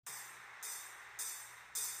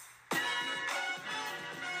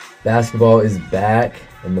Basketball is back,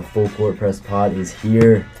 and the Full Court Press Pod is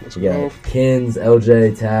here. Let's We got go. Kenz,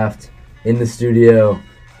 LJ, Taft in the studio.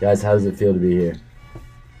 Guys, how does it feel to be here?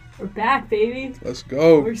 We're back, baby. Let's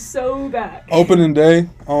go. We're so back. Opening day.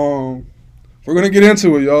 We're gonna get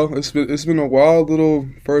into it, y'all. It's been a wild little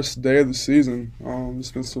first day of the season.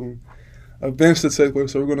 There's been some events that take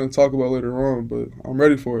place, so we're gonna talk about later on. But I'm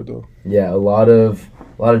ready for it though. Yeah, a lot of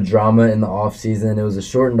drama in the off season. It was a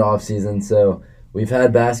shortened off season, so we've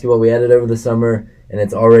had basketball. We had it over the summer, and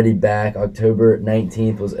it's already back. October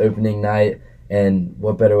 19th was opening night, and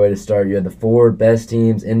what better way to start? You had the four best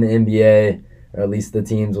teams in the NBA, or at least the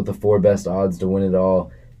teams with the four best odds to win it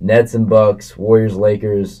all. Nets and Bucks, Warriors,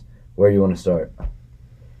 Lakers. Where do you want to start?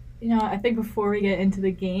 You know, I think before we get into the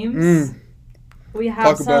games, we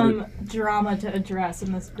have some drama to address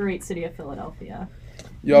in this great city of Philadelphia.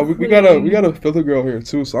 Yeah, we got a Philly girl here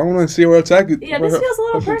too, so I want to see where her take is. Yeah, this feels a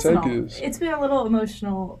little personal. It's been a little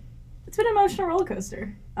emotional. It's been an emotional roller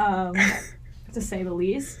coaster, to say the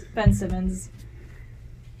least. Ben Simmons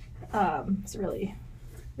is really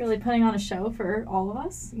putting on a show for all of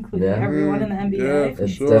us, including everyone in the NBA. Yeah,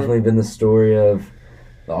 It's sure. definitely been the story of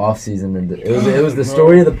the offseason, and it was the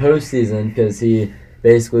story of the postseason because he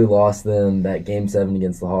basically lost them that Game 7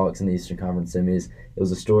 against the Hawks in the Eastern Conference semis. It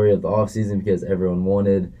was a story of the offseason because everyone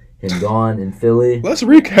wanted him gone in Philly. Let's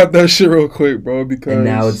recap that shit real quick, bro, because And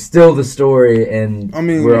now it's still the story, and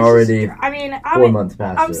we're already 4 months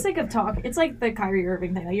past it. I'm sick of talking. It's like the Kyrie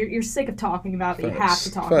Irving thing. Like you're sick of talking about it, but you have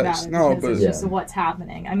to talk about it because it's just what's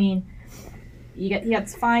happening. I mean, he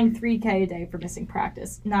gets fined $3K a day for missing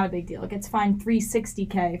practice. Not a big deal. Gets fined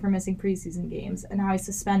 $360K for missing preseason games, and now he's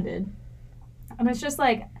suspended. And it's just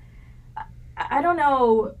like, I don't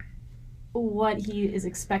know what he is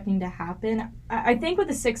expecting to happen. I think what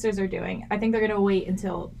the Sixers are doing, I think they're going to wait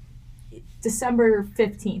until December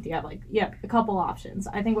 15th. You have a couple options.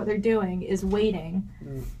 I think what they're doing is waiting.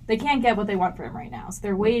 They can't get what they want from him right now. So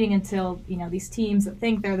they're waiting until, these teams that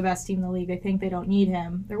think they're the best team in the league, they think they don't need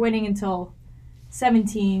him. They're waiting until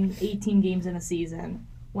 17, 18 games in the season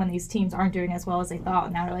when these teams aren't doing as well as they thought.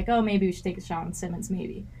 And now they're like, oh, maybe we should take a shot on Simmons,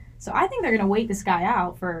 maybe. So I think they're going to wait this guy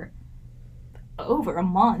out for over a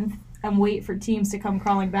month and wait for teams to come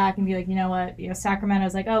crawling back and be like, you know what,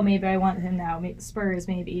 Sacramento's like, oh, maybe I want him now. Maybe Spurs,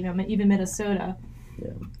 maybe, even Minnesota.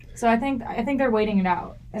 Yeah. So I think they're waiting it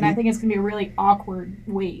out, and I think it's going to be a really awkward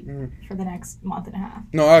wait for the next month and a half.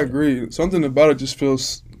 No, I agree. Something about it just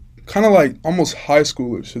feels kind of like almost high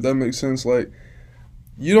schoolish, if that makes sense. Like,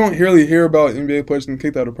 you don't really hear about NBA players getting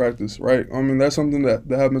kicked out of practice, right? I mean, that's something that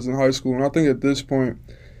happens in high school, and I think at this point,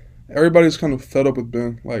 everybody's kind of fed up with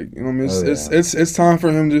Ben. Like, it's time for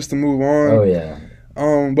him just to move on. Oh, yeah.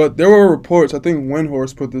 But there were reports, I think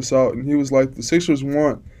Windhorst put this out, and he was like, the Sixers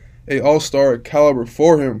want a all-star caliber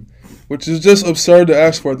for him, which is just absurd to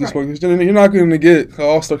ask for at this point. Because you're not going to get an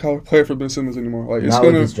all-star caliber player for Ben Simmons anymore. Like, it's not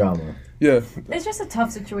with this drama. Yeah. It's just a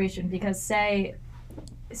tough situation because say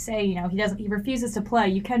he refuses to play,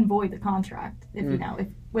 you can void the contract if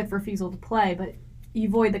with refusal to play, but you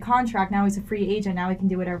void the contract, now he's a free agent, now he can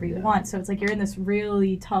do whatever he wants. So it's like you're in this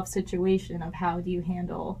really tough situation of how do you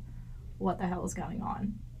handle what the hell is going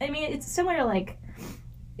on. I mean, it's similar to like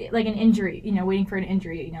an injury, waiting for an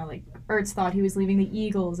injury. Like Ertz thought he was leaving the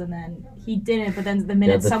Eagles and then he didn't, but then the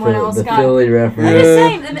minute someone else got Philly referee. I'm just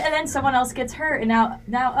saying, and then someone else gets hurt, and now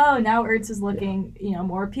Ertz is looking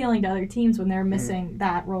more appealing to other teams when they're missing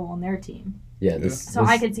that role on their team. Yeah.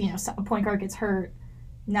 I could see a point guard gets hurt.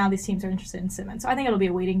 Now these teams are interested in Simmons. So I think it'll be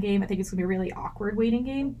a waiting game. I think it's going to be a really awkward waiting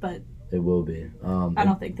game, but it will be. I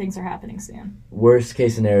don't think things are happening soon. Worst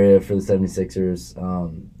case scenario for the 76ers,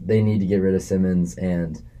 they need to get rid of Simmons,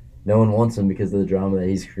 and no one wants him because of the drama that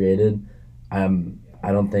he's created. I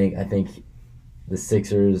think the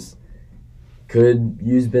Sixers could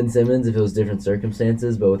use Ben Simmons if it was different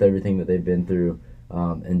circumstances, but with everything that they've been through,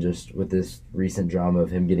 and just with this recent drama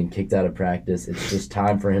of him getting kicked out of practice, it's just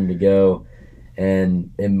time for him to go.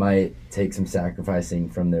 And it might take some sacrificing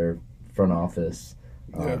from their front office.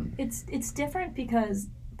 It's different because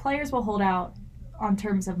players will hold out on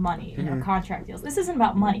terms of money, contract deals. This isn't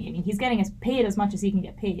about money. I mean, he's getting paid as much as he can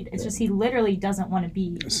get paid. It's just he literally doesn't want to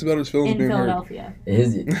be it's about his feelings in being Philadelphia.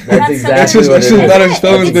 That's exactly what it is. It's about his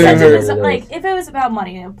feelings being hurt. Like, if it was about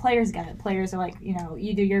money, players get it. Players are like,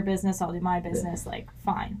 you do your business, I'll do my business. Like,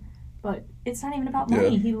 fine. But it's not even about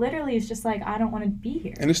money. He literally is just like, I don't want to be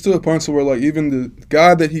here. And it's to a point where, like, even the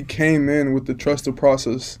guy that he came in with the trusted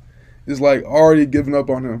process is, like, already giving up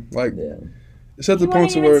on him. Like, it's at the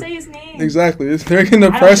point where say his name. Exactly. They're in the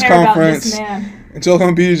press conference. And Joel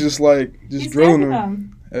Embiid is just he's drilling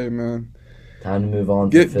him. Hey, man. Time to move on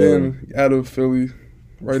Get to Philly. Ben out of Philly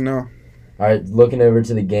right now. All right, looking over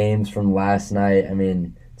to the games from last night, I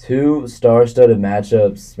mean, two star-studded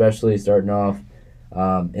matchups, especially starting off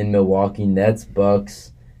in Milwaukee. Nets,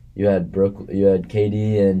 Bucks. You had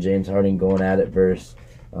KD and James Harden going at it versus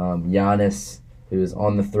Giannis, who is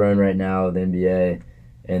on the throne right now of the NBA,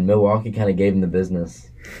 and Milwaukee kind of gave him the business.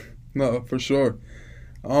 No, for sure.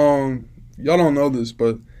 Y'all don't know this,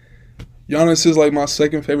 but Giannis is like my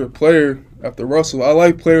second favorite player after Russell. I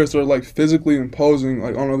like players that are like physically imposing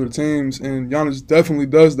like on other teams, and Giannis definitely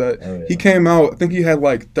does that. Oh, yeah. He came out, I think he had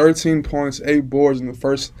like 13 points, 8 boards in the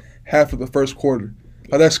first half of the first quarter.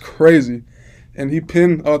 Like, that's crazy. And he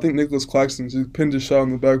pinned, I think Nicholas Claxton, he pinned his shot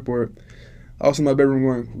on the backboard. I was in my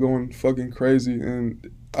bedroom going fucking crazy, and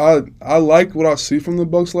I like what I see from the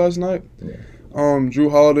Bucks last night. Yeah. Drew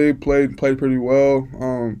Holiday played pretty well.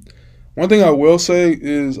 One thing I will say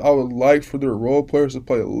is I would like for their role players to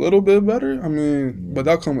play a little bit better. I mean, but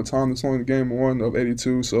that'll come with time. It's only game 1 of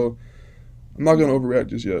 82, so I'm not going to overreact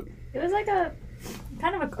just yet. It was like a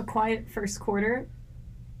kind of a quiet first quarter.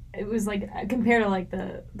 It was like compared to like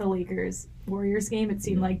the Lakers Warriors game, it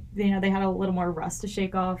seemed like they had a little more rust to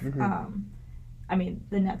shake off. Mm-hmm. I mean,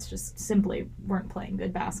 the Nets just simply weren't playing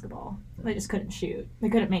good basketball. They just couldn't shoot. They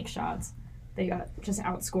couldn't make shots. They got just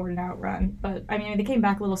outscored and outrun. But, I mean, they came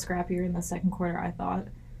back a little scrappier in the second quarter, I thought.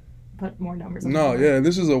 Put more numbers on the board. Yeah,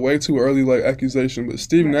 this is a way too early like accusation. But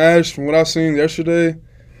Steve Nash, from what I've seen yesterday,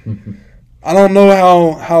 I don't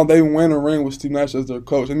know how they win a ring with Steve Nash as their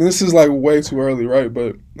coach. I mean, this is like way too early, right?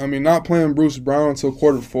 But, I mean, not playing Bruce Brown until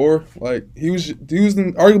quarter 4, like, he was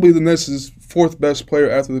arguably the Nets' 4th best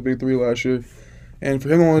player after the Big Three last year. And for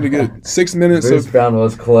him only to get 6 minutes Bruce Brown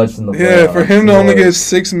was clutch in the playoffs. Yeah, for him to only get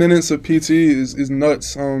 6 minutes of PT is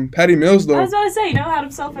nuts. Patty Mills, though. I was about to say, had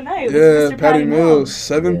himself a night. Yeah, Patty Mills,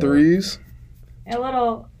 7 threes. A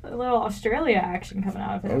little Australia action coming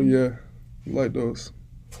out of him. Oh, yeah. You like those.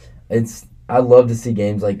 I love to see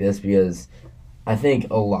games like this because I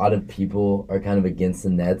think a lot of people are kind of against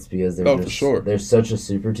the Nets because they're such a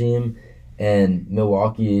super team. And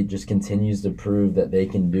Milwaukee just continues to prove that they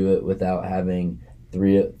can do it without having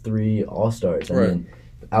three All-Stars. I mean,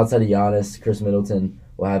 outside of Giannis, Chris Middleton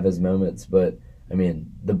will have his moments, but I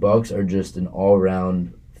mean, the Bucks are just an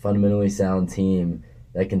all-around, fundamentally sound team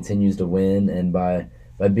that continues to win. And by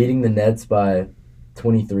beating the Nets by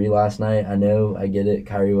 23 last night, I get it,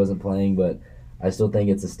 Kyrie wasn't playing, but I still think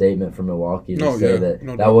it's a statement for Milwaukee to say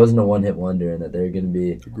that wasn't a one-hit wonder and that they're going to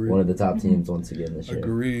be one of the top teams once again this year.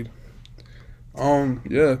 Agreed.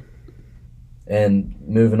 Yeah. And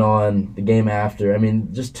moving on, the game after, I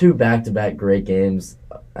mean, just 2 back-to-back great games.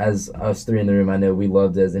 As us 3 in the room, I know we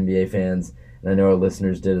loved as NBA fans, and I know our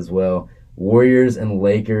listeners did as well. Warriors and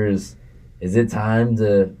Lakers, is it time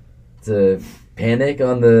to panic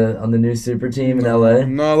on the new super team in LA?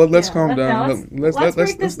 No, let's calm down. Let's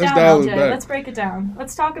break this down, dial it LJ. back. Let's break it down.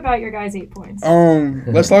 Let's talk about your guys' 8 points.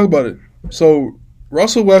 Let's talk about it. So,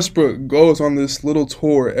 Russell Westbrook goes on this little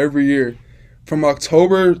tour every year. From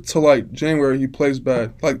October to, like, January, he plays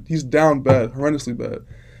bad. Like, he's down bad, horrendously bad.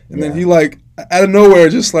 And then he, like, out of nowhere,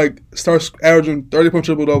 just, like, starts averaging 30-point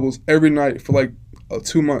triple-doubles every night for, like,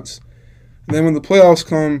 2 months. And then when the playoffs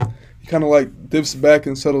come, he kind of, like, dips back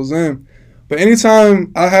and settles in. But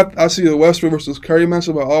anytime I see a Westbrook versus Curry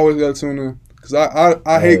matchup, I always got to tune in. Because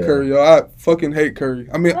I hate Curry, yo. I fucking hate Curry.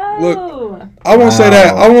 I mean, look, I won't say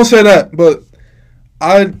that, but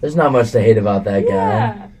There's not much to hate about that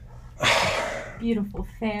guy. Beautiful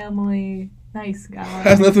family, nice guy.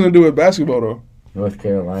 Has nothing to do with basketball, though. North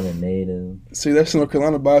Carolina native. See, that's North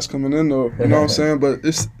Carolina bias coming in, though. You know what I'm saying? But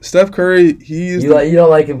it's Steph Curry. You don't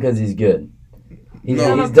like him because he's good. He's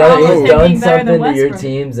done something to your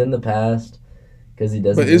teams in the past because he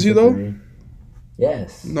doesn't. But is he though?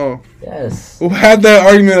 Yes. No. Yes. We'll have that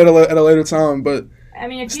argument at a later time, but. I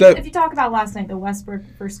mean, if you talk about last night, the Westbrook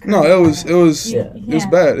versus Curry. No, it was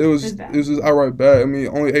bad. It was outright bad. I mean,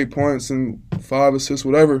 only 8 points and 5 assists,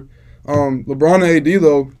 whatever. LeBron and AD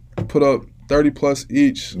though put up 30+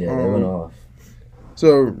 each. Yeah, they went off. It's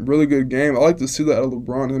a really good game. I like to see that out of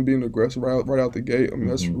LeBron, him being aggressive right out the gate. I mean,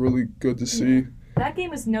 that's really good to see. That game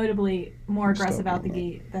was notably more aggressive out the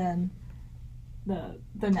gate than the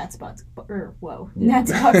Nets Bucks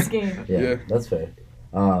Nets Bucks game. Yeah, that's fair.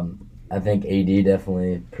 I think AD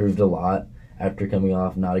definitely proved a lot after coming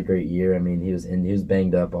off not a great year. I mean, he was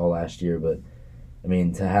banged up all last year, but I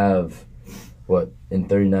mean, to have in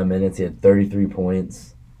 39 minutes he had 33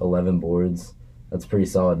 points, 11 boards. That's pretty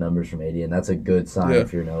solid numbers from AD, and that's a good sign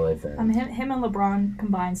if you're an LA fan. Him and LeBron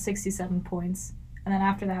combined 67 points, and then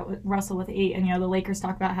after that, Russell with 8. And the Lakers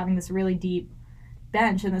talk about having this really deep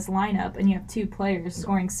bench in this lineup, and you have 2 players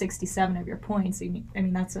scoring 67 of your points. I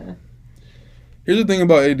mean, that's a. Here's the thing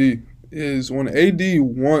about AD. is when AD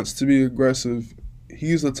wants to be aggressive,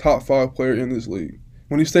 he's the top 5 player in this league.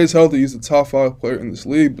 When he stays healthy, he's the top 5 player in this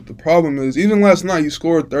league. But the problem is, even last night, he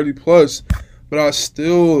scored 30+, but I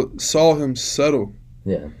still saw him settle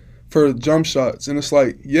for jump shots. And it's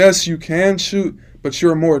like, yes, you can shoot, but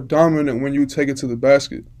you're more dominant when you take it to the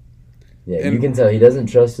basket. Yeah, and you can tell he doesn't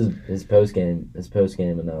trust his post game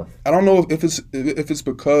enough. I don't know if it's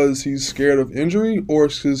because he's scared of injury or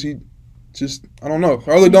it's because he just, I don't know.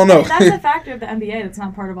 I really don't know. That's a factor of the NBA that's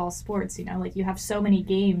not part of all sports, you know. Like, you have so many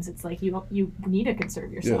games, it's like you need to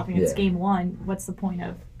conserve yourself. I mean, it's game one. What's the point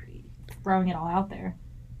of throwing it all out there?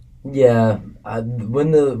 Yeah,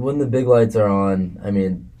 when the big lights are on, I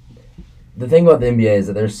mean, the thing about the NBA is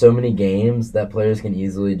that there's so many games that players can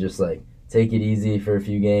easily just, like, take it easy for a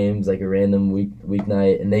few games, like a random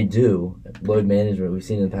weeknight, and they do. Load management, we've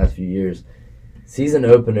seen in the past few years. Season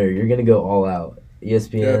opener, you're going to go all out.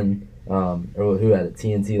 ESPN... or who had it,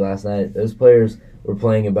 TNT last night, those players were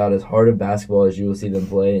playing about as hard of basketball as you will see them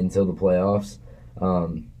play until the playoffs,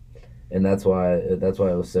 and that's why it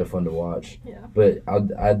was so fun to watch. Yeah. But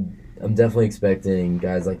I'm definitely expecting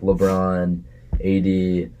guys like LeBron,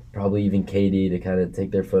 AD, probably even KD to kind of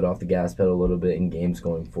take their foot off the gas pedal a little bit in games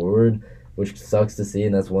going forward, which sucks to see,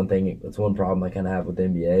 and that's one problem I kind of have with the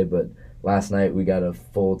NBA. But last night we got a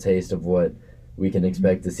full taste of what we can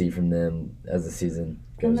expect to see from them as the season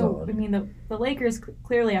goes on. I mean, the Lakers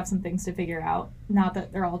clearly have some things to figure out. Not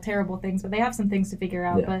that they're all terrible things, but they have some things to figure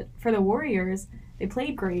out. Yeah. But for the Warriors, they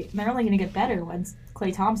played great, and they're only going to get better when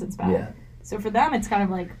Klay Thompson's back. Yeah. So for them, it's kind of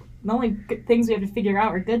like the only good things we have to figure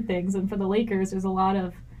out are good things. And for the Lakers, there's a lot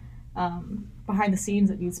of behind the scenes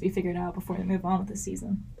that needs to be figured out before they move on with the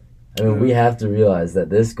season. I mean, we have to realize that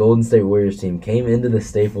this Golden State Warriors team came into the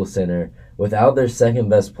Staples Center without their second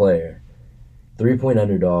best player, 3-point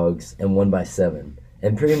underdogs, and won by 7,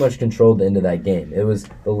 and pretty much controlled the end of that game. It was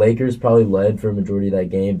the Lakers probably led for a majority of that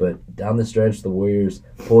game, but down the stretch, the Warriors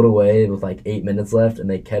pulled away with like 8 minutes left, and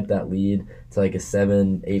they kept that lead to like a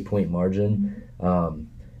 7-8 point margin.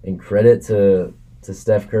 And credit to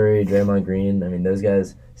Steph Curry, Draymond Green. I mean, those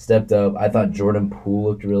guys stepped up. I thought Jordan Poole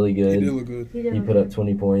looked really good. He did look good. He put up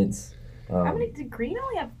 20 points. How many did Green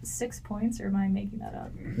only have 6 points, or am I making that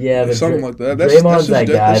up? Yeah, but something like that. Draymond's that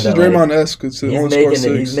guy. That's just Draymond-esque.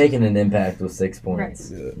 He's making an impact with 6 points.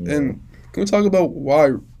 Right. Yeah. And can we talk about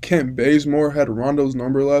why Kent Bazemore had Rondo's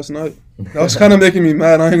number last night? That was kind of making me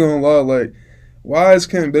mad. I ain't gonna lie. Like, why is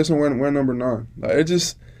Kent Bazemore wearing number 9? Like, it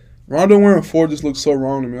just Rondo wearing 4 just looks so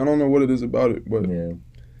wrong to me. I don't know what it is about it, but yeah.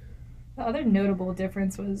 The other notable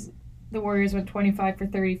difference was the Warriors went 25 for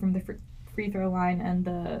 30 from the free throw line, and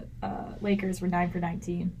the Lakers were 9 for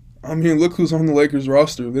 19. I mean, look who's on the Lakers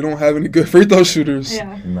roster. They don't have any good free throw shooters.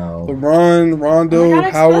 Yeah. No. LeBron, Rondo,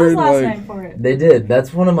 Howard. Last night for it. They did.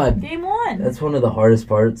 That's one of my game 1. That's one of the hardest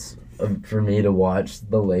parts for me to watch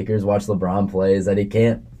the Lakers, watch LeBron play, is that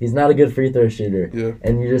he's not a good free throw shooter. Yeah.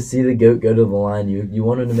 And you just see the GOAT go to the line. You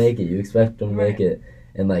want him to make it. You expect him to make it.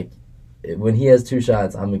 And like, when he has 2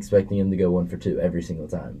 shots, I'm expecting him to go 1 for 2 every single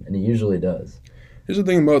time, and he usually does. Here's the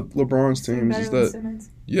thing about LeBron's teams is that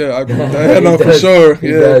Simmons. Yeah, I know for sure.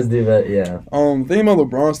 He does do that, yeah. The thing about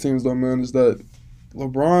LeBron's teams though, man, is that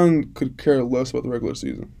LeBron could care less about the regular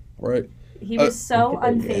season, right? He was so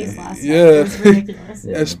unfazed last night. It was ridiculous.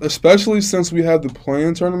 Yeah. Especially since we have the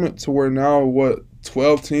play-in tournament to where now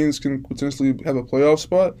 12 teams can potentially have a playoff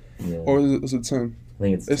spot, or is it 10? I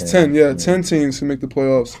think it's 10. Yeah, 10 teams can make the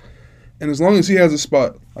playoffs. And as long as he has a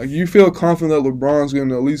spot, like, you feel confident that LeBron's going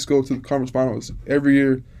to at least go to the conference finals every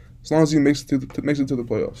year, as long as he makes it to the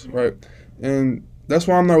playoffs, right? And that's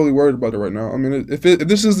why I'm not really worried about it right now. I mean, if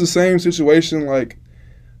this is the same situation like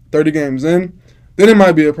 30 games in, then it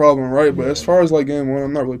might be a problem, right? But as far as like game 1,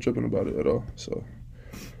 I'm not really tripping about it at all.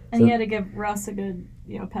 And he had to give Russ a good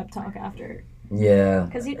pep talk after. Yeah.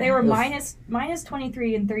 Because they were minus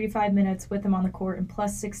 23 in 35 minutes with him on the court and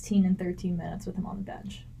plus 16 in 13 minutes with him on the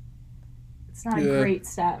bench. It's not a great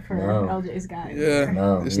stat for LJ's guy. Yeah,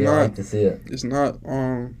 no, it's not. Like to see it. It's not.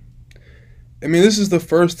 I mean, this is the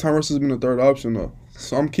first time Russ has been a third option though,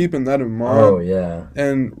 so I'm keeping that in mind. Oh yeah.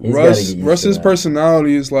 And Russ's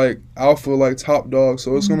personality is like alpha, like top dog,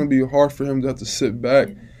 so it's gonna be hard for him to have to sit back.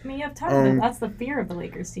 I mean, you have time. That's the fear of the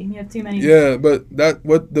Lakers team. You have too many. Yeah, but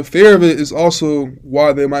the fear of it is also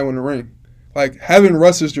why they might win a ring. Like, having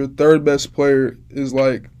Russ as your third best player is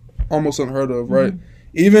like almost unheard of, right? Mm-hmm.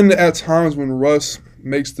 Even at times when Russ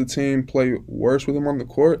makes the team play worse with him on the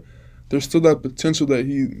court, there's still that potential that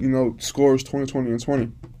he, scores 20, 20, and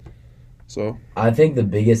 20. So I think the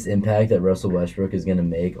biggest impact that Russell Westbrook is going to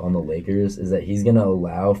make on the Lakers is that he's going to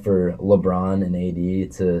allow for LeBron and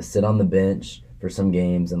AD to sit on the bench for some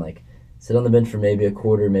games and like sit on the bench for maybe a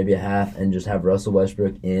quarter, maybe a half, and just have Russell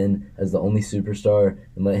Westbrook in as the only superstar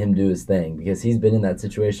and let him do his thing. Because he's been in that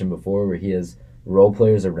situation before where he has role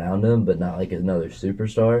players around him, but not like another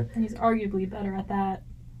superstar. And he's arguably better at that.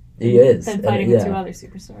 He is. Than fighting the two other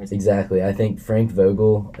superstars. Exactly. I think Frank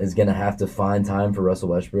Vogel is going to have to find time for Russell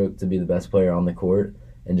Westbrook to be the best player on the court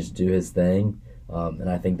and just do his thing. And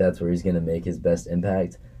I think that's where he's going to make his best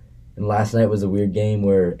impact. And last night was a weird game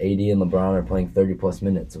where AD and LeBron are playing 30-plus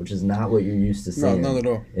minutes, which is not what you're used to seeing not at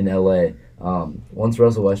all. in LA. Once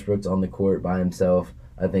Russell Westbrook's on the court by himself,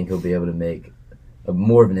 I think he'll be able to make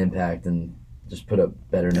more of an impact and just put up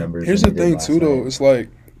better numbers. Here's the thing, too, though. It's like,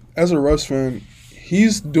 as a Russ fan,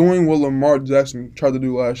 he's doing what Lamar Jackson tried to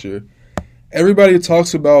do last year. Everybody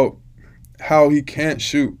talks about how he can't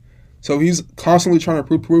shoot. So he's constantly trying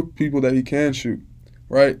to prove people that he can shoot,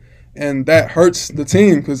 right? And that hurts the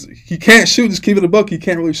team because he can't shoot. Just keep it a buck. He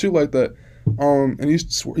can't really shoot like that. And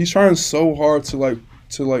he's trying so hard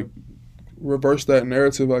to reverse that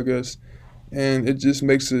narrative, I guess. And it just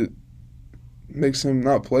makes him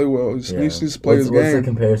not play well. He needs to play his game. What's the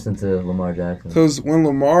comparison to Lamar Jackson? Because when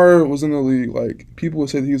Lamar was in the league, like, people would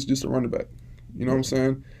say that he was just a running back. You know what I'm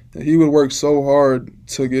saying? And he would work so hard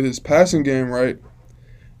to get his passing game right.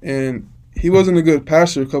 And he wasn't a good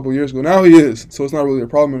passer a couple years ago. Now he is, so it's not really a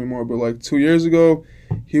problem anymore. But, like, 2 years ago,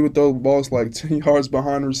 he would throw balls, like, 10 yards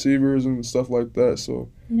behind receivers and stuff like that. So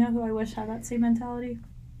you know who I wish had that same mentality?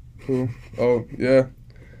 Who? Oh, yeah.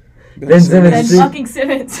 Ben Simmons. Ben fucking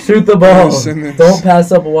Simmons. Shoot the ball. Don't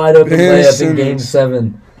pass up a wide open layup in Game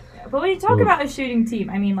 7. But when you talk about a shooting team,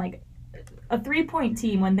 I mean, like, a 3-point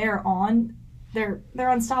team, when they're on, they're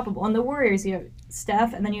unstoppable. And the Warriors, you have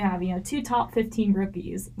Steph, and then you have, two top 15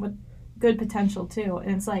 rookies with good potential, too.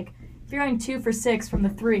 And it's like, if you're going 2 for 6 from the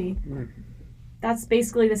 3, that's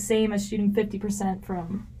basically the same as shooting 50%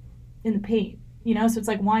 from in the paint. So it's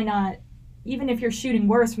like, why not? Even if you're shooting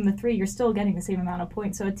worse from the 3, you're still getting the same amount of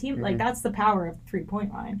points. So a team, like, that's the power of the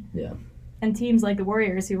 3-point line. Yeah. And teams like the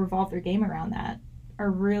Warriors who revolve their game around that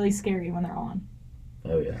are really scary when they're on.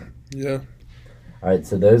 Oh, yeah. Yeah. All right,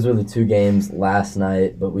 so those were the 2 games last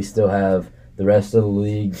night, but we still have the rest of the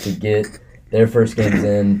league to get their first games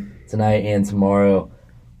in tonight and tomorrow.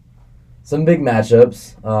 Some big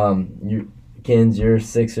matchups. Kenz, your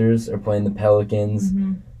Sixers are playing the Pelicans.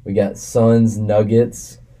 Mm-hmm. We got Suns,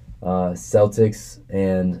 Nuggets, Celtics,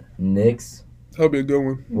 and Knicks. That'll be a good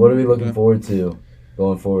one. What are we looking forward to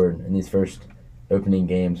going forward in these first opening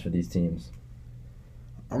games for these teams?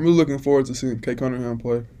 I'm really looking forward to seeing Kay Cunningham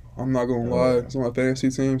play. I'm not going to lie. It's on my fantasy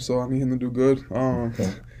team, so I need him to do good.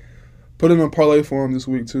 Put in a parlay for him this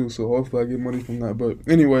week, too, so hopefully I get money from that. But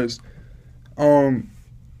anyways,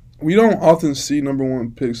 we don't often see number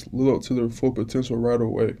 1 picks live up to their full potential right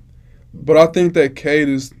away. But I think that Cade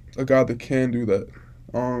is a guy that can do that.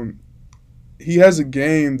 He has a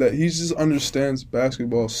game that he just understands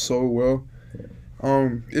basketball so well.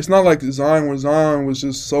 It's not like Zion, where Zion was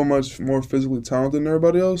just so much more physically talented than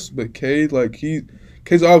everybody else. But Cade,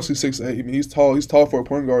 Cade's obviously 6'8". I mean, he's tall. He's tall for a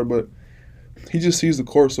point guard, but he just sees the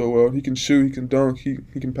court so well. He can shoot. He can dunk. He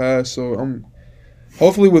can pass. So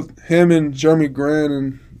hopefully with him and Jeremy Grant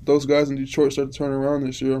and those guys in Detroit start to turn around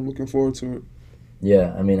this year, I'm looking forward to it.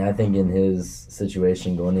 Yeah, I mean, I think in his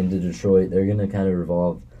situation going into Detroit, they're going to kind of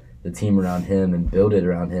revolve the team around him and build it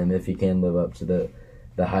around him if he can live up to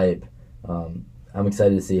the hype. I'm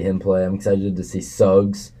excited to see him play. I'm excited to see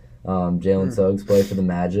Suggs, Jalen Suggs play for the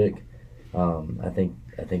Magic. I think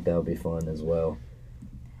that'll be fun as well.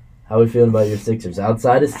 How are we feeling about your Sixers?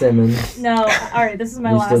 Outside of Simmons. No, all right, this is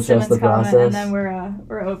my last Simmons comment, and then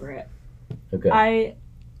we're over it. Okay.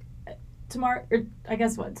 Tomorrow, I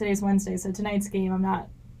guess today's Wednesday, so tonight's game I'm not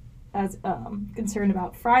as concerned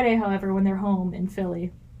about. Friday, however, when they're home in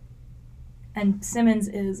Philly, and Simmons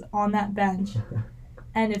is on that bench,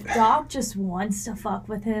 and if Doc just wants to fuck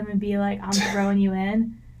with him and be like, I'm throwing you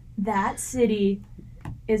in, that city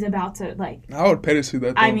is about to, I would pay to see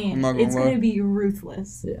that, though. I mean, it's going to be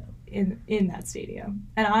ruthless. Yeah. In that stadium,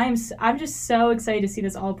 and I'm just so excited to see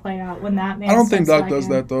this all play out when that man. I don't think Doc does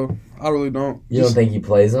that, though. I really don't. You don't think he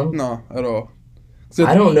plays him? No, at all.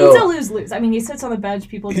 I don't know. It's a lose-lose. I mean, he sits on the bench.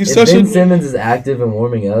 People. If Ben Simmons is active and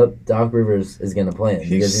warming up, Doc Rivers is going to play him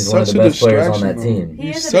because he's one of the best players on that team.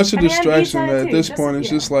 He's such a distraction that at this point it's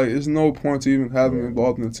just like there's no point to even have him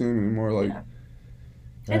involved in the team anymore.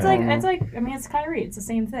 It's like I mean, it's Kyrie. It's the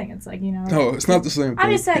same thing. It's like, No, it's not the same thing.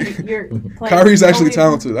 I'm just saying you're playing. Kyrie's actually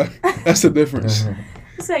talented. That's the difference. I'm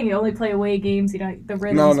saying you only play away games. The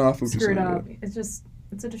rhythm's screwed up. It's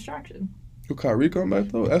a distraction. Will Kyrie come back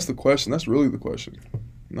though? That's the question. That's really the question.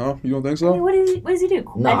 No, you don't think so? I mean, what does he do?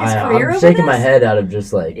 No, I'm shaking my head out of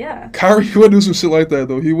just like. Yeah. Kyrie would do some shit like that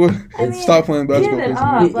though. He would stop playing basketball. Give it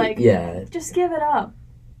up, like just give it up.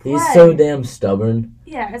 Play. He's so damn stubborn.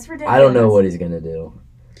 Yeah, it's ridiculous. I don't know what he's gonna do.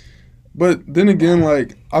 But then again,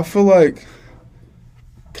 like I feel like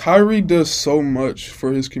Kyrie does so much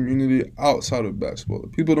for his community outside of basketball.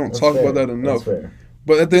 People don't talk about that enough.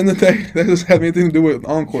 But at the end of the day, that doesn't have anything to do with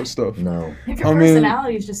on-court stuff. No. If your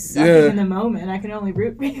personality is just sucking in the moment, I can only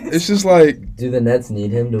root for you. It's just like... Do the Nets need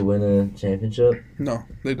him to win a championship? No,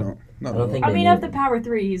 they don't. I mean, of the power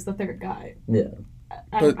three, he's the third guy. Yeah.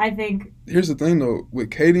 I think... Here's the thing, though. With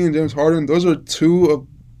KD and James Harden, those are two of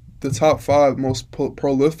the top 5 most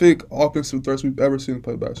prolific offensive threats we've ever seen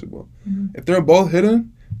play basketball. Mm-hmm. If they're both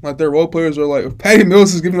hitting... Like, their role players are like, if Patty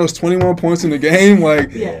Mills is giving us 21 points in the game,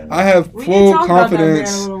 like, I have full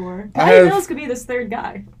confidence. Patty Mills could be this third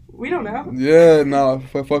guy. We don't know. Yeah, nah,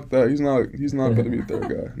 fuck that. He's not going to be the third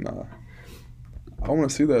guy. Nah. I want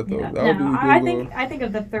to see that, though. Yeah, that would be I think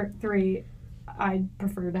of the three, I'd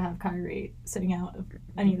prefer to have Kyrie sitting out of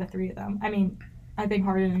any of the three of them. I mean, I think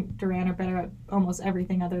Harden and Durant are better at almost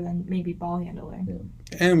everything other than maybe ball handling. Yeah.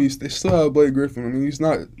 And they still have Blake Griffin. I mean, he's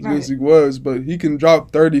not as good as he was, but he can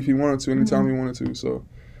drop 30 if he wanted to, anytime he wanted to. So,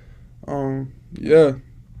 yeah.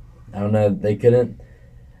 I don't know. They couldn't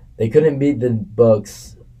beat the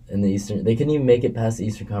Bucks in the Eastern. They couldn't even make it past the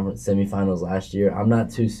Eastern Conference semifinals last year. I'm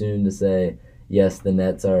not too soon to say, yes, the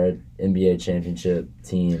Nets are an NBA championship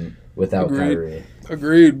team without Kyrie.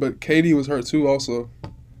 Agreed, but KD was hurt too also.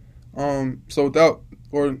 KD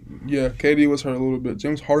was hurt a little bit.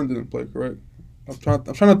 James Harden didn't play, correct? I'm trying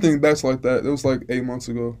to think back to like that. It was like 8 months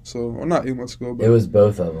ago. Or not 8 months ago. But it was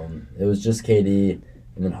both of them. It was just KD,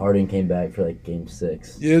 and then Harden came back for like Game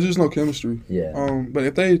 6. Yeah, there's just no chemistry. Yeah. But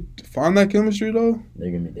if they find that chemistry though,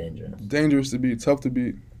 they're gonna be dangerous. Dangerous to beat, tough to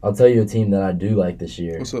beat. I'll tell you a team that I do like this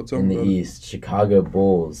year. What's up, in the East? Chicago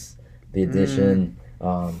Bulls. The addition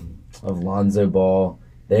of Lonzo Ball.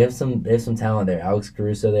 They have some talent there. Alex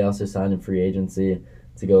Caruso, they also signed in free agency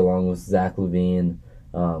to go along with Zach LaVine.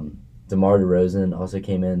 DeMar DeRozan also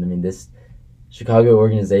came in. I mean, this Chicago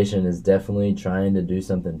organization is definitely trying to do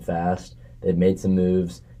something fast. They've made some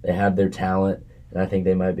moves. They have their talent, and I think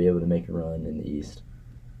they might be able to make a run in the East.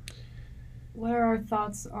 What are our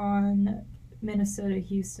thoughts on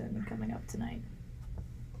Minnesota-Houston coming up tonight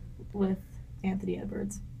with Anthony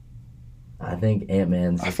Edwards? I think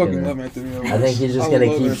Ant-Man's I fucking love Anthony Edwards. I think he's just going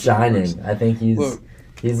to keep shining. I think he's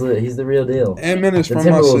the real deal. Ant-Man is from my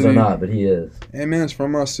city. The Timberwolves are not, but he is. Ant-Man is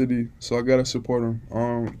from my city, so I got to support him.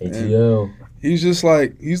 ATO. He's just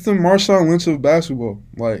like, he's the Marshawn Lynch of basketball.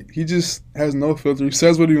 Like, he just has no filter. He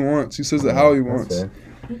says what he wants. He says it how he wants. Fair.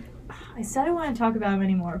 I said I don't want to talk about him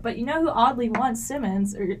anymore, but you know who oddly wants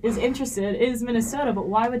Simmons or is interested is Minnesota, but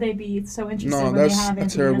why would they be so interested when they have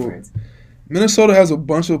Anthony Edwards? Minnesota has a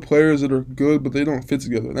bunch of players that are good, but they don't fit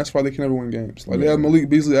together. And that's why they can never win games. Like, they have Malik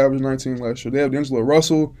Beasley averaged 19 last year. They have D'Angelo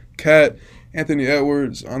Russell, Cat, Anthony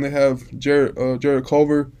Edwards, and they have Jared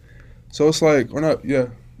Culver. So it's like,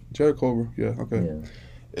 Jared Culver. Yeah, okay. Yeah.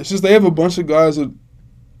 It's just they have a bunch of guys that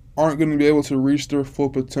aren't going to be able to reach their full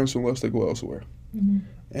potential unless they go elsewhere. Mm-hmm.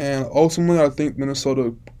 And ultimately, I think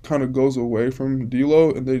Minnesota kind of goes away from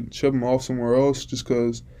D'Lo and they ship him off somewhere else just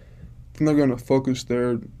because they're going to focus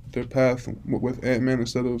their path with Ant-Man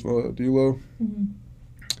instead of D'Lo.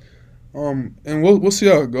 Mm-hmm. And we'll see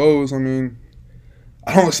how it goes. I mean,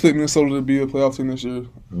 I don't expect Minnesota to be a playoff team this year.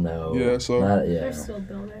 No. Yeah, so they're still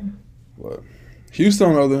building. But Houston,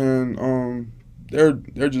 on the other hand,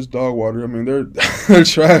 they're just dog water. I mean, they're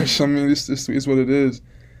trash. I mean, it's what it is.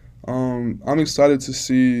 I'm excited to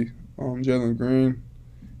see Jalen Green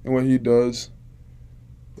and what he does.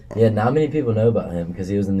 Yeah, not many people know about him because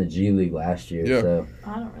he was in the G League last year. Yeah. So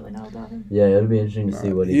I don't really know about him. Yeah, it'll be interesting to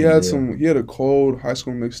see what he can do. He had a cold high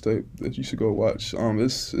school mixtape that you should go watch.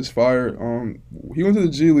 It's fire. He went to the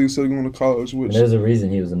G League instead of going to college, which there's a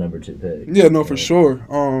reason he was the number 2 pick. Yeah, no, for sure.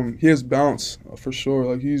 He has bounce for sure.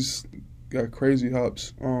 Like, he's got crazy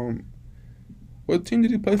hops. What team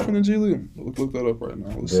did he play for in the G League? Look that up right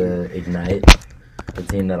now. Let's see. Ignite, the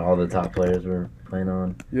team that all the top players were playing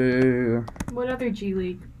on. Yeah. What other G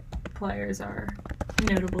League players are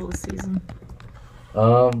notable this season?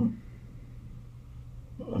 I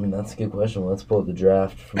mean, that's a good question. Let's pull up the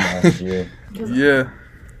draft from last year. Yeah.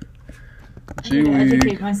 G League.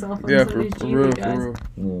 Educate myself on some of these G League guys. For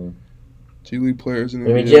real. Yeah. G League players. I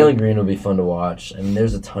mean, Jalen Green will be fun to watch. I mean,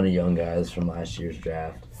 there's a ton of young guys from last year's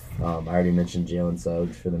draft. I already mentioned Jalen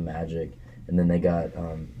Suggs for the Magic, and then they got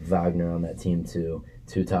Wagner on that team too.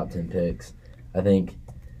 2 top 10 picks. I think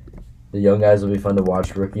the young guys will be fun to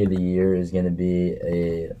watch. Rookie of the Year is going to be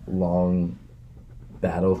a long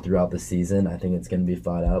battle throughout the season. I think it's going to be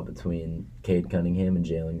fought out between Cade Cunningham and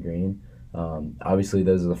Jalen Green. Obviously,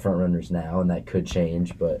 those are the front runners now, and that could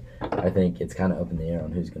change, but I think it's kind of up in the air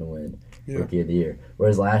on who's going to win Rookie of the Year.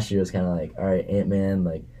 Whereas last year was kind of like, all right, Ant-Man,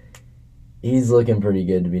 like, he's looking pretty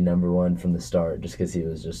good to be number one from the start just because he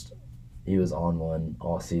was on one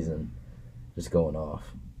all season, just going off.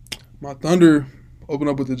 My Thunder open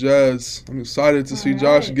up with the Jazz. I'm excited to see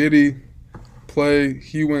Josh Giddey play.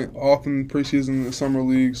 He went off in preseason in the summer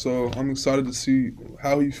league, so I'm excited to see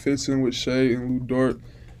how he fits in with Shea and Lou Dort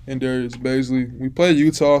and Darius Bazley. We played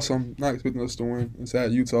Utah, so I'm not expecting us to win. It's at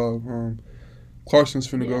Utah. Clarkson's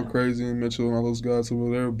finna go crazy, and Mitchell and all those guys over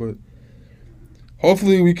there, but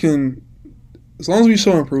hopefully we can. As long as we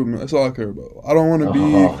show improvement, that's all I care about. I don't want to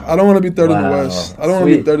be third in the West. I don't want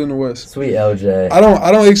to be third in the West. Sweet LJ. I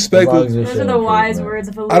don't expect those are the wise words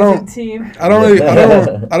of a losing team. I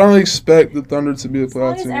don't expect the Thunder to be a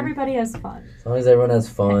playoff team. As long as everybody has fun. As long as everyone has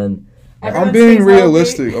fun. I'm being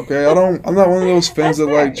realistic, okay? I'm not one of those fans that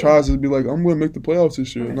like tries to be like, I'm gonna make the playoffs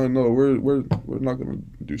this year. No, we're not gonna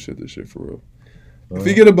do shit this year for real. If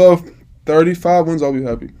we get above 35 wins, I'll be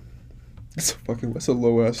happy. That's a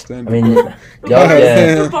low ass standard. I mean,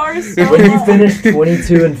 the bar is so when you finish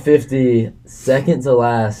 22 and 50, second to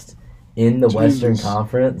last in the Western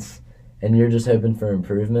Conference, and you're just hoping for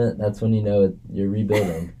improvement, that's when you know you're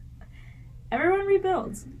rebuilding. Everyone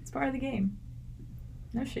rebuilds. It's part of the game.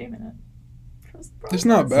 No shame in it. It's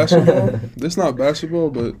not basketball. It's not basketball,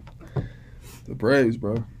 but the Braves,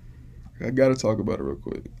 bro. I gotta talk about it real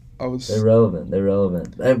quick. They're relevant.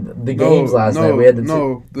 The games last night. We had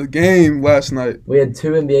the game last night. We had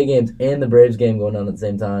 2 NBA games and the Braves game going on at the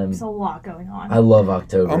same time. There's a lot going on. I love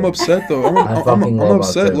October. I'm upset though. I'm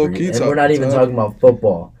upset, low key. And we're not even talking about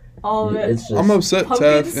football. All of it. It's just, I'm upset.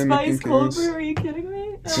 Taft and spice cold Kenz. brew. Are you kidding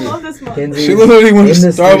me? I love this much. She literally went to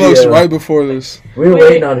Starbucks studio. right before this. We were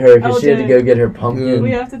waiting on her because she had to go get her pumpkin.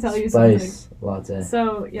 We have to tell you spice latte.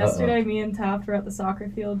 So yesterday, me and Taft were at the soccer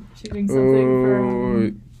field shooting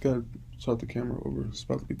something Gotta start the camera over. It's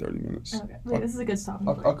about to be 30 minutes. Okay. Wait, this is a good stop.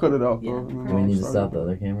 I'll cut it out, though. Do we need to stop the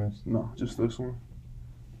other cameras? No, just this one.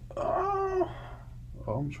 Oh,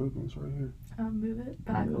 I'm tripping. It's right here. Move it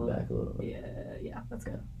back a little bit. Yeah, that's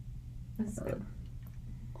good. This is good.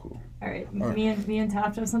 Cool. All right, me and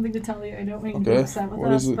Taft have something to tell you. I don't mean to be upset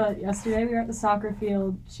with us, but yesterday we were at the soccer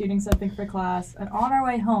field shooting something for class, and on our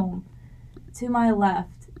way home, to my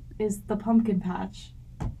left is the pumpkin patch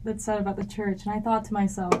that's said about the church, and I thought to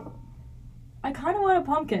myself, I kind of want a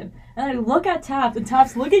pumpkin. And I look at Taft, and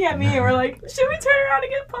Taft's looking at me, and we're like, should we turn around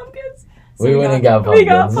and get pumpkins? So we went and got pumpkins. We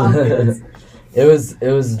got pumpkins.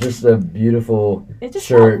 It was just a beautiful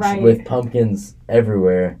church with pumpkins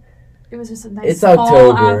everywhere. It was just a nice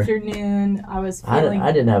fall afternoon. I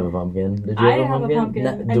didn't have a pumpkin. Did you have a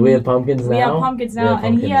pumpkin? Do we have pumpkins now? We have pumpkins now,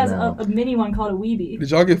 and he has a mini one called a Weebie.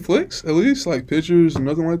 Did y'all get flicks at least, like pictures and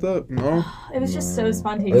nothing like that? No. It was just so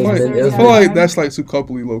spontaneous. I feel like that's like too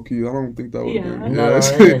coupley low key. I don't think that would have been.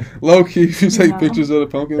 Yeah, low key. If you take pictures of the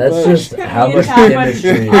pumpkin, that's just how much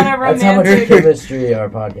chemistry. That's how much chemistry our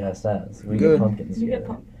podcast has. We get pumpkins. You get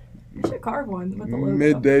pumpkins. You should carve one with the logo.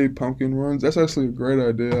 Midday pumpkin runs. That's actually a great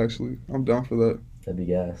idea, actually. I'm down for that. That'd be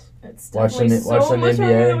gas. It's definitely watch some much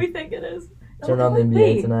harder than we think it is. Turn on the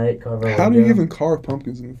NBA tonight. Carve how do you even carve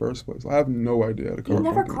pumpkins in the first place? I have no idea how to carve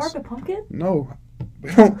pumpkins. You never carved a pumpkin? No.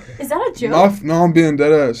 We don't. Is that a joke? No, I'm being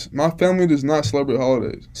dead ass. My family does not celebrate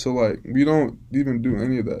holidays. So, like, we don't even do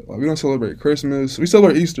any of that. Like, we don't celebrate Christmas. We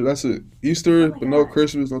celebrate Easter. That's it. Easter, but no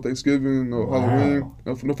Christmas, no Thanksgiving, no Halloween,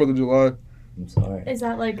 no 4th of July. I'm sorry. Is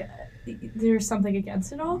that like... There's something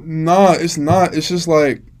against it all? Nah, it's not. It's just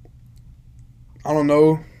like, I don't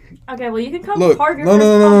know. Okay, well, you can come carve your first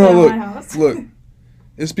at my house. Look,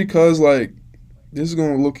 it's because, like, this is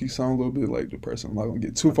going to low-key sound a little bit, like, depressing. I'm not going to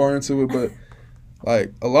get too far into it, but,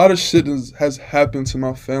 like, a lot of shit has happened to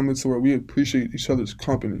my family to where we appreciate each other's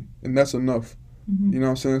company, and that's enough. Mm-hmm. You know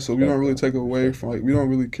what I'm saying? So we don't really take away from, like, we don't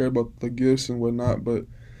really care about the gifts and whatnot, but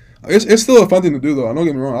it's still a fun thing to do, though. Don't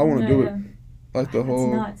get me wrong. I want to do it. Like, the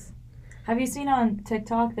whole... nuts. Have you seen on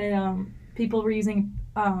TikTok that people were using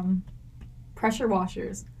pressure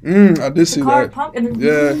washers? I did see that.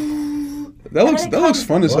 That looks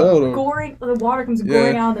fun as hell though. The water comes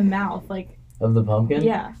goring out of the mouth of the pumpkin.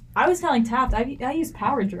 Yeah, I was telling Taft I use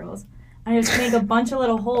power drills. I just make a bunch of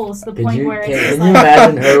little holes to the point where it's just Can you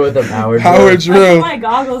imagine her with a power drill? Power drill. I put my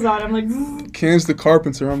goggles on. I'm like, Kenz the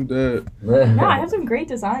carpenter. I'm dead. No, I have some great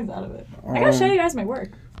designs out of it. I gotta show you guys my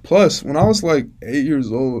work. Plus, when I was like 8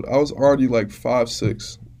 years old, I was already like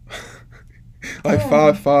 5'6", like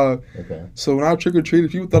 5'5". Okay. So when I trick or treated,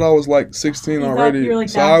 people thought I was like 16 already. You were like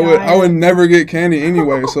so I would never get candy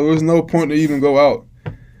anyway. So there was no point to even go out.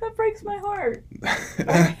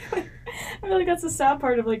 I feel like that's the sad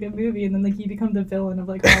part of like a movie, and then like you become the villain of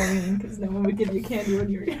like Halloween because no one would give you candy when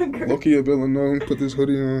you were younger. Loki a villain, no, put this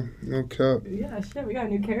hoodie on, no cap. Yeah, shit, we got a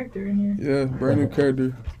new character in here. Yeah, brand new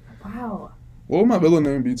character. Wow. What would my villain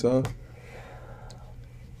name be, Ty?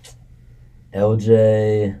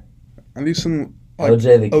 LJ. I need some like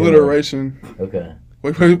LJ the Killer. alliteration. Okay.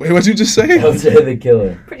 Wait, what'd you just say? LJ the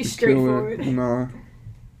Killer. Pretty straightforward. Nah.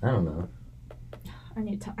 I don't know.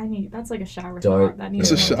 I need. That's like a shower Dark. thought. That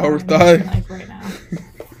needs It's a shower time thought. in my life right now.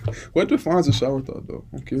 What defines a shower thought, though?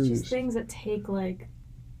 I'm curious. Just things that take like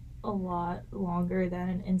a lot longer than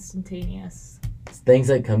an instantaneous. Things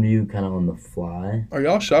that come to you kind of on the fly. Are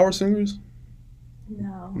y'all shower singers?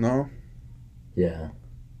 No. No. Yeah.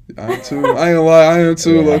 I am too. I ain't gonna lie. I am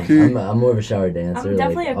too, Yeah, low key. I'm more of a shower dancer. I'm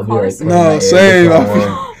definitely like, a I'll car be like, singer. putting my No, ear same. to the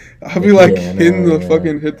car, I'll be like piano, hitting the yeah.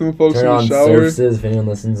 fucking hit them folks Turn in on the shower. Surfaces. If anyone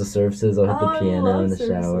listens to Surfaces, I'll hit the I piano love in the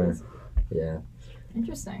shower. services. Yeah.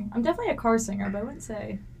 Interesting. I'm definitely a car singer, but I wouldn't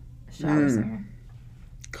say a shower singer.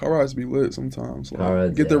 Car rides be lit sometimes. Like, Car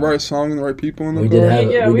rides, get the yeah. right song and the right people in the We car. did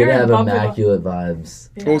have Yeah, we we did were have bumping up. immaculate vibes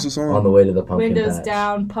Yeah. What was the song? on the way to the pumpkin Windows patch.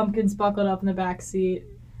 down, pumpkins buckled up in the back seat.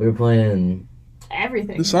 We were playing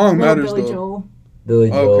Everything. The song Little matters, Billy though. Joel. Billy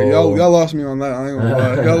Joel. Okay, y'all lost me on that. I ain't gonna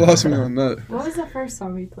lie. Y'all lost me on that. What was the first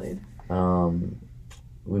song we played?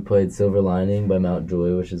 We played Silver Lining by Mount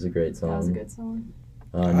Joy, which is a great song. That was a good song.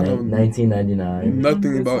 I don't know. 1999. Nothing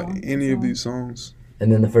Good about song, any good of song. these songs.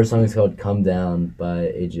 And then the first song is called Come Down by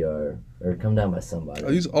AGR. Or Come Down by somebody.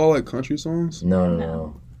 Are these all like country songs?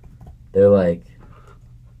 No. They're like,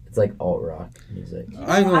 it's like alt rock music.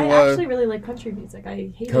 I ain't gonna I lie. actually really like country music.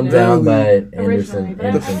 I hate Come it. Down by Originally, Anderson. but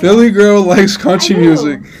I- The Anderson. Philly girl likes country I know.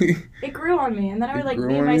 music. It grew on me, and then I would It like grew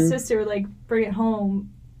me and on my you? sister would like bring it home,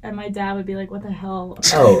 and my dad would be like, "What the hell?"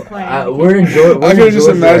 Are Oh, you playing?" we're in Georgia. I We're can in just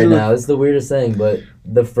Georgia right imagine- now. It's the weirdest thing, but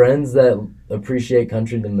the friends that appreciate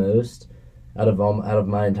country the most out of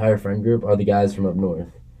my entire friend group are the guys from up north.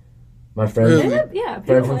 My friends, Really? Yeah, friend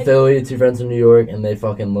people from like- Philly, 2 friends from New York, and they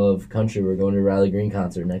fucking love country. We're going to a Riley Green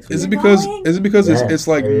concert next week. Is it You're because going? Yeah, it's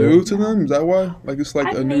like are you? new to them? Is that why? Like it's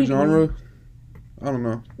like a new Maybe. genre? I don't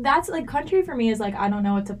know. That's like country for me is like I don't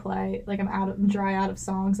know what to play. Like I'm dry out of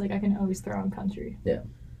songs. Like I can always throw on country.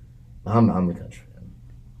 I'm a country fan.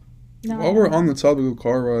 No, While we're on the topic of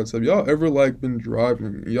car rides, have y'all ever like been driving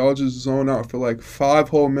and y'all just zone out for like 5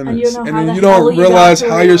 whole minutes know and how then the you hell don't you got realize to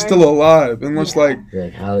how where you're you still alive and it's Yeah. like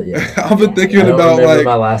Like how? Yeah. I've been Yeah. thinking I don't about remember like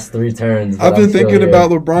my last 3 turns. but I've been I'm still thinking here. about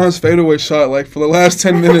LeBron's fadeaway shot like for the last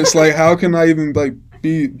 10 minutes. Like how can I even like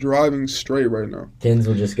be driving straight right now? Kenz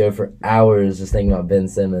will just go for hours just thinking about Ben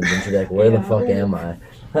Simmons, and she's like, "Where the Yeah. fuck am I?"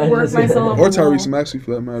 Work myself Or up. Tyrese Maxey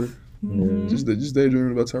for that matter. Mhm. Just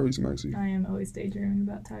daydreaming about Tyrese Maxey. I am always daydreaming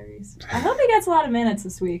about Tyrese. I hope he gets a lot of minutes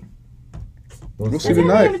this week. We'll see It's gonna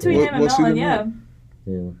tonight. be between him and We'll see Mellon, tonight.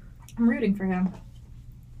 yeah. Yeah. I'm rooting for him.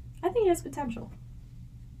 I think he has potential.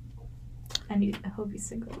 I hope he's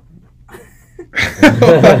single.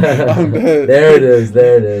 I'm dead. There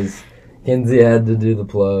it is. Kenzie had to do the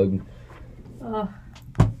plug.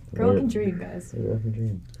 Girl can dream, guys. Broken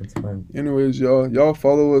dream. That's fine. Anyways, y'all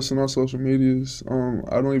follow us on our social medias.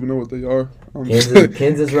 I don't even know what they are.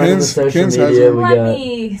 Kenz is running the social Kenz has media. it. We Let got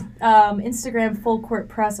me. Instagram full court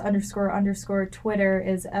press __. Twitter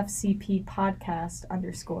is FCP podcast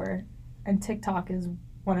 _ and TikTok is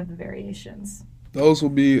one of the variations. Those will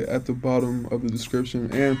be at the bottom of the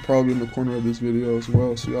description and probably in the corner of this video as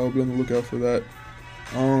well. So y'all be on the lookout for that.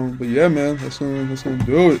 But yeah, man, that's gonna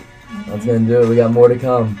do it. That's gonna do it. We got more to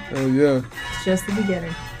come. Hell yeah. It's just the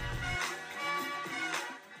beginning.